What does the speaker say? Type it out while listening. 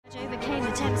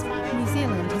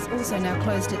also now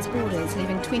closed its borders,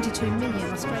 leaving 22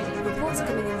 million Australians. Reports are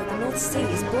coming in that the North Sea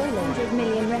is boiling. 100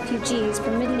 million refugees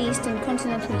from Middle East and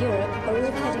continental Europe are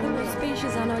all heading north.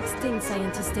 Species are now extinct,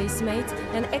 scientists estimate,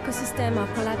 and ecosystems are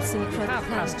collapsing across the planet.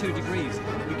 We have passed 2 degrees.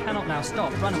 We cannot now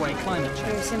stop runaway climate change.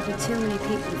 There are simply too many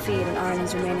people to feed in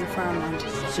Ireland's remaining farmland.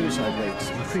 Suicide rates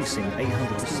increasing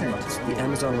 800%. The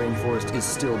Amazon rainforest is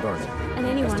still burning. And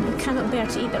anyone who cannot bear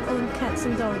to eat their own cats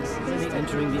and dogs.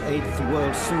 Entering the 8th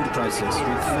world food crisis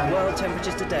with world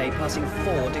temperatures today passing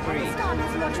 4 degrees. Pakistan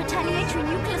has launched retaliatory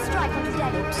nuclear strike on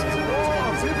Delhi.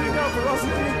 Sweeping out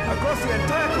ferocity across the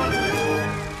entire continent.